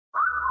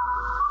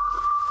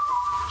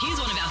Here's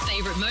one of our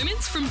favourite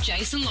moments from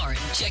Jason Lauren.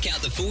 Check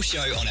out the full show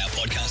on our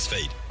podcast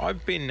feed.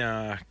 I've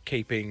been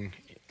keeping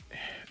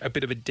a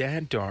bit of a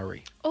dad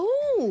diary.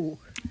 Oh.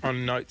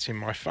 On notes in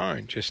my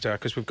phone, just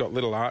because we've got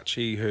little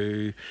Archie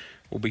who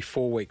will be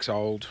 4 weeks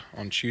old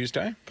on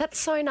Tuesday. That's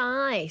so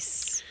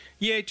nice.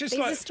 Yeah, just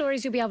These are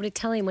stories you'll be able to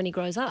tell him when he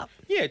grows up.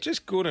 Yeah,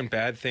 just good and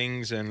bad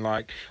things, and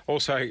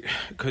also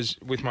because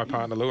with my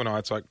partner Lou and I,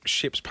 it's like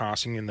ships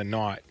passing in the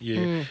night.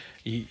 You're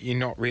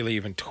not really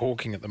even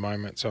talking at the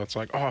moment, so it's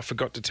like, oh, I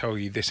forgot to tell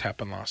you this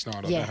happened last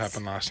night or that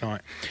happened last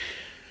night.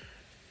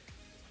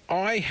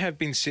 I have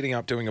been sitting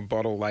up doing a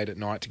bottle late at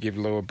night to give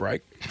Lou a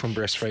break from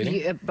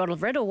breastfeeding. A bottle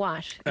of red or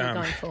white are you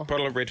going for? A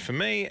bottle of red for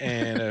me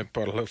and a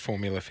bottle of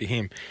formula for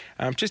him,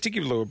 just to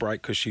give Lou a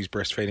break because she's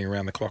breastfeeding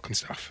around the clock and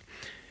stuff.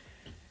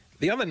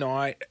 The other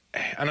night,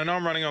 and I know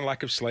I'm running on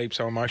lack of sleep,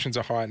 so emotions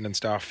are heightened and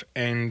stuff,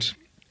 and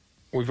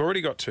we've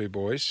already got 2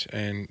 boys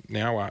and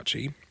now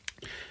Archie.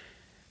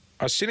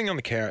 I was sitting on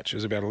the couch. It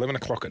was about 11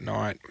 o'clock at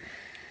night.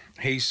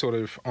 He's sort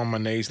of on my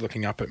knees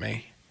looking up at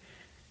me.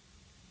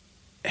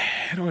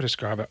 How do I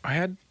describe it? I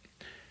had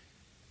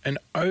an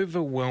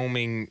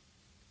overwhelming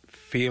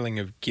feeling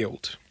of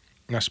guilt,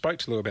 and I spoke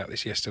to Lou about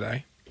this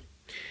yesterday,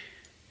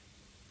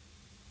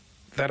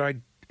 that I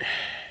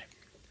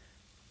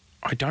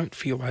don't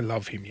feel I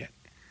love him yet.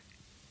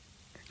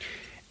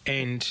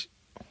 And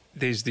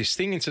there's this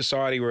thing in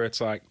society where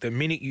it's like the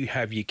minute you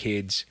have your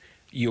kids,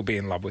 you'll be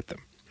in love with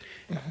them.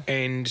 Mm-hmm.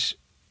 And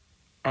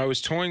I was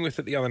toying with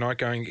it the other night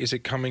going, is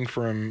it coming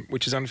from,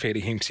 which is unfair to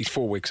him because he's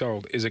 4 weeks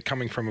old, is it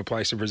coming from a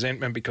place of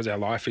resentment because our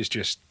life is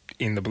just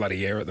in the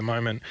bloody air at the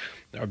moment?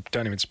 I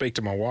don't even speak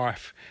to my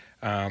wife.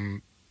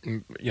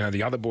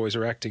 The other boys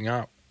are acting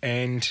up.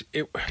 And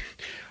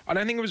I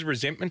don't think it was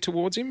resentment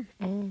towards him,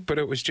 but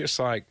it was just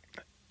like,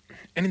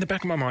 and in the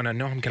back of my mind, I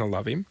know I'm going to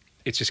love him.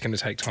 It's just going to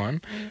take time.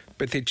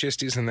 But there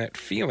just isn't that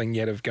feeling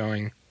yet of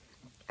going,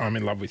 I'm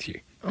in love with you.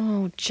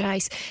 Oh,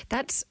 Jace,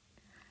 that's...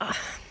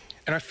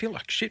 And I feel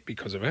like shit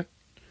because of it.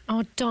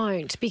 Oh,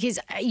 don't, because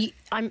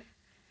I'm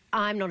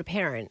not a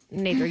parent,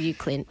 neither are you,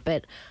 Clint,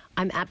 but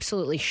I'm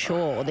absolutely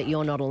sure that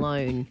you're not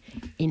alone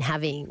in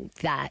having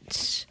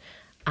that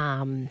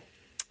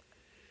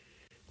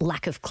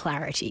lack of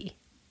clarity.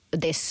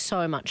 There's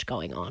so much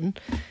going on,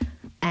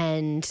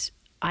 and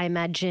I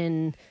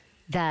imagine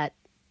that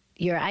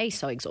you're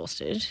so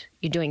exhausted,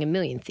 you're doing a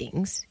million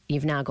things,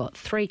 you've now got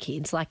 3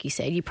 kids, like you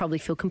said, you probably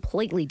feel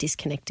completely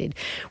disconnected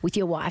with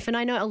your wife. And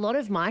I know a lot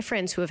of my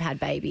friends who have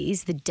had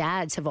babies, the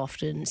dads have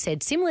often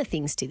said similar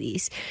things to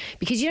this,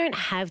 because you don't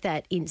have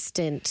that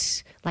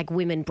instant, like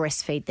women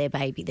breastfeed their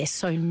baby. They're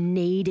so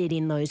needed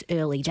in those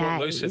early days. Well,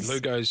 Lou said,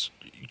 Lou goes,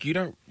 you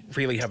don't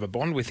really have a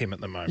bond with him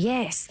at the moment.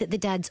 Yes, that the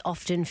dads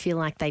often feel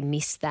like they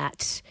miss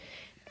that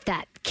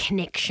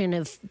connection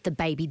of the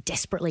baby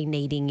desperately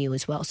needing you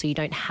as well. So you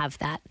don't have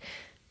that,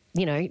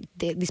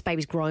 this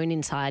baby's grown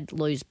inside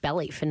Lou's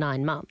belly for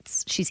 9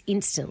 months. She's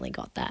instantly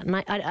got that. And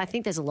I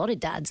think there's a lot of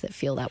dads that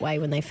feel that way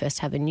when they first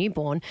have a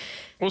newborn.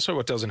 Also,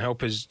 what doesn't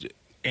help is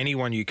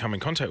anyone you come in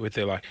contact with,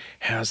 they're like,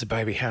 how's the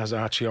baby? How's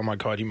Archie? Oh, my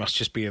God, you must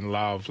just be in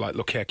love. Like,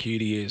 look how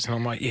cute he is. And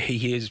I'm like, yeah,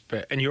 he is.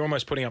 And you're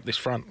almost putting up this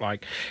front,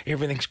 like,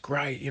 everything's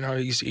great.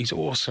 He's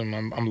awesome.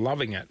 I'm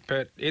loving it.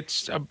 But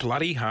it's a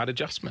bloody hard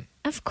adjustment.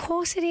 Of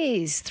course it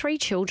is. 3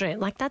 children.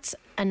 Like, that's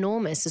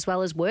enormous, as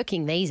well as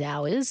working these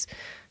hours,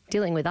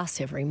 dealing with us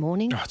every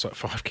morning. Oh, it's like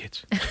 5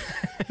 kids.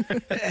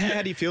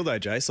 How do you feel, though,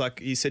 Jace?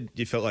 Like, you said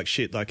you felt like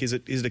shit. Like, is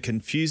it a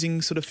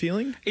confusing sort of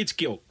feeling? It's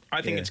guilt.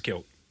 I think it's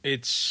guilt.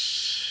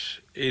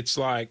 It's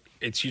like,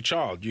 it's your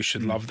child. You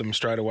should love them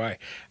straight away.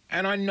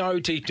 And I know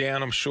deep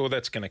down, I'm sure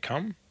that's going to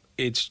come.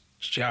 It's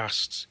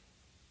just,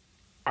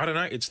 I don't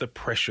know, it's the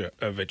pressure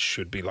of it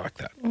should be like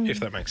that, if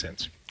that makes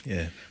sense.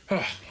 Yeah.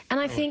 And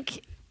I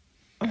think,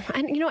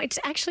 it's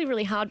actually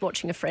really hard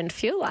watching a friend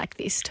feel like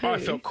this too. I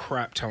felt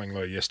crap telling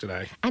Lou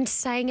yesterday. And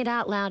saying it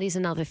out loud is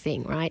another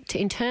thing, right? To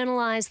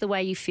internalise the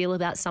way you feel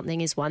about something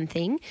is one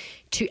thing.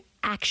 To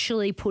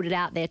actually put it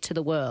out there to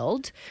the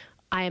world,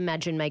 I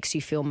imagine makes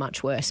you feel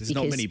much worse. There's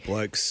not many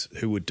blokes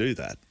who would do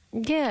that.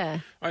 Yeah.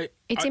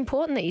 It's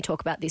important that you talk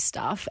about this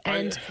stuff.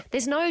 And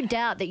there's no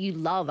doubt that you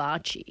love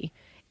Archie.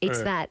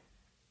 It's that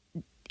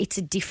it's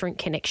a different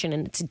connection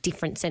and it's a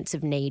different sense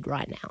of need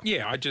right now.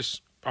 Yeah,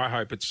 I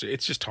hope it's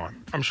just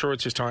time. I'm sure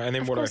it's just time. And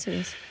then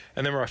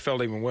where I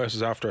felt even worse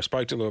is after I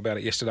spoke to Lou about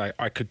it yesterday,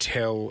 I could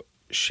tell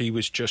she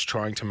was just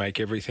trying to make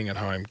everything at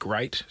home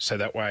great so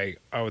that way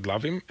I would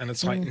love him. And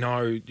it's like,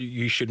 no,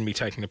 you shouldn't be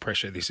taking the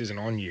pressure. This isn't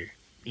on you.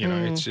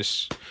 It's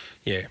just,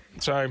 yeah.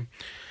 So,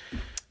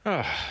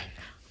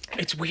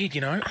 it's weird,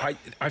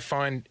 I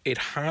find it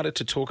harder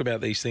to talk about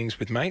these things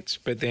with mates,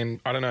 but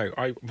then, I don't know,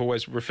 I've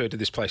always referred to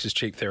this place as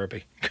cheap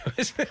therapy.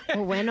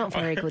 Well, we're not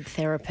very good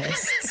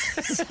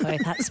therapists, so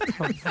that's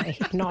probably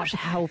not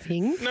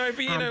helping. No,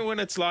 but when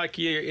it's like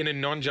you're in a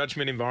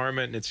non-judgment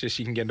environment and it's just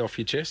you can get it off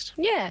your chest.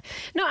 Yeah.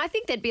 No, I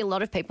think there'd be a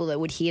lot of people that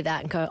would hear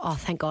that and go, oh,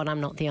 thank God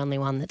I'm not the only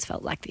one that's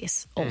felt like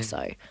this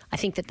also. I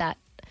think that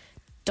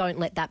don't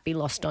let that be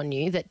lost on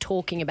you, that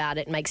talking about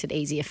it makes it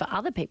easier for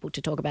other people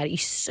to talk about it. You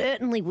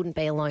certainly wouldn't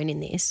be alone in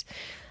this.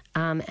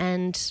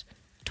 And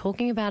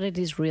talking about it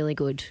is really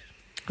good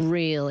for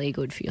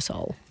your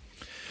soul.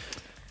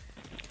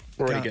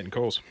 Already getting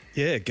calls.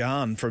 Yeah,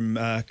 Garn from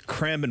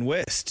Cranbourne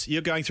West.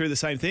 You're going through the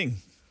same thing.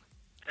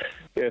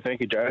 Yeah,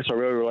 thank you, Jace. I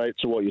really relate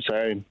to what you're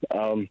saying.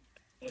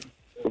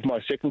 With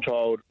my second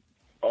child,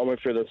 I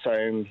went through the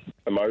same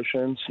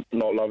emotions,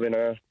 not loving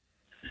her,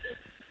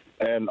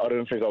 and I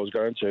didn't think I was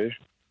going to.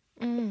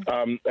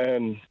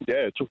 And, yeah,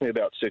 it took me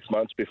about 6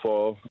 months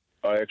before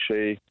I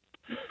actually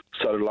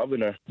started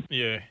loving her.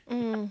 Yeah.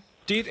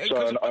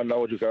 So I know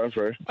what you're going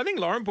through. I think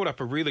Lauren brought up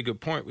a really good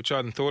point, which I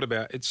hadn't thought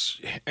about.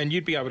 And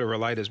you'd be able to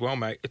relate as well,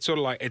 mate. It's sort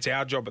of like it's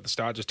our job at the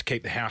start just to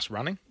keep the house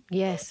running.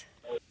 Yes.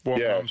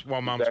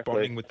 While mum's exactly.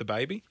 bonding with the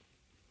baby.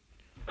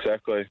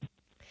 Exactly.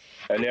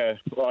 And, yeah,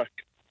 like,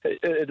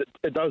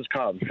 it does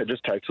come. It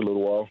just takes a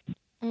little while.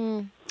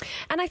 And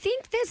I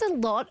think there's a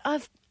lot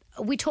of...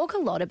 We talk a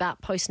lot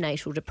about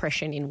postnatal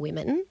depression in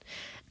women,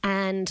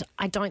 and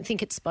I don't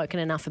think it's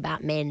spoken enough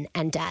about men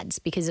and dads,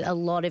 because a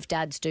lot of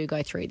dads do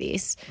go through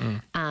this,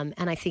 and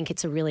I think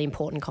it's a really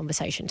important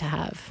conversation to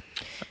have.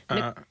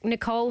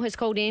 Nicole has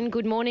called in.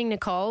 Good morning,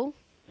 Nicole.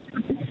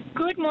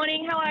 Good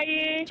morning. How are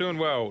you? Doing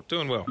well.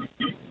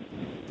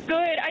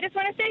 Good. I just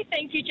want to say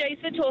thank you,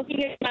 Jace, for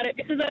talking about it,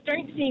 because I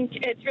don't think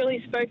it's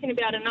really spoken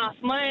about enough.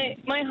 My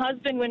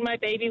husband, when my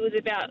baby was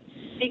about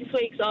 6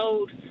 weeks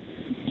old,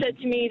 said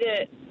to me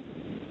that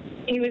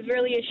he was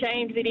really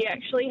ashamed that he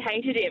actually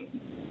hated him.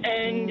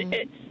 And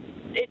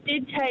it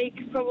did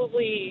take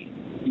probably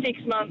 6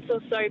 months or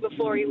so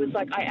before he was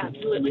like, I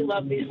absolutely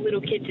love this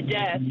little kid to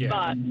death. Yeah.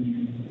 But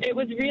it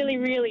was really,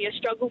 really a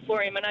struggle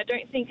for him, and I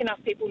don't think enough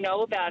people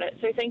know about it.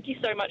 So thank you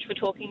so much for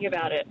talking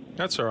about it.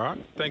 That's all right.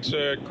 Thanks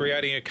for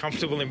creating a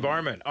comfortable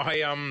environment.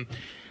 Like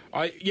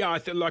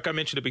I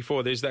mentioned it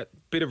before, there's that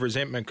bit of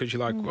resentment because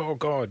you're like, oh,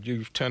 God,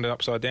 you've turned it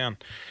upside down.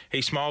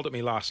 He smiled at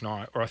me last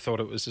night, or I thought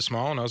it was a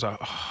smile, and I was like,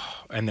 oh,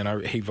 and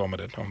then he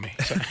vomited on me.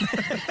 So.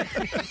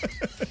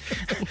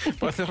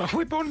 But I thought, oh,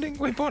 we're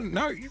bonding.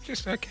 No, you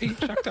just, okay, you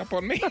chucked up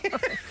on me.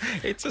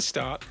 It's a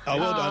start.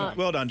 Oh,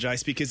 well done,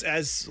 Jace, because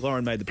as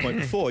Lauren made the point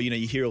before, you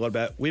hear a lot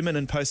about women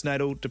and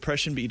postnatal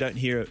depression, but you don't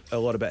hear a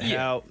lot about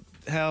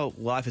how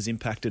life is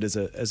impacted as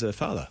a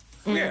father.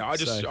 Yeah,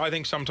 I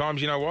think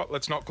sometimes, you know what,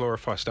 let's not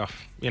glorify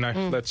stuff.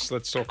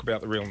 Let's talk about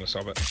the realness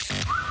of it.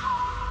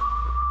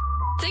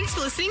 Thanks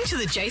for listening to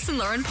the Jason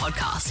Lauren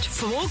podcast.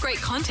 For more great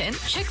content,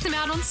 check them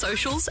out on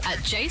socials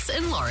at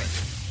Jason Lauren.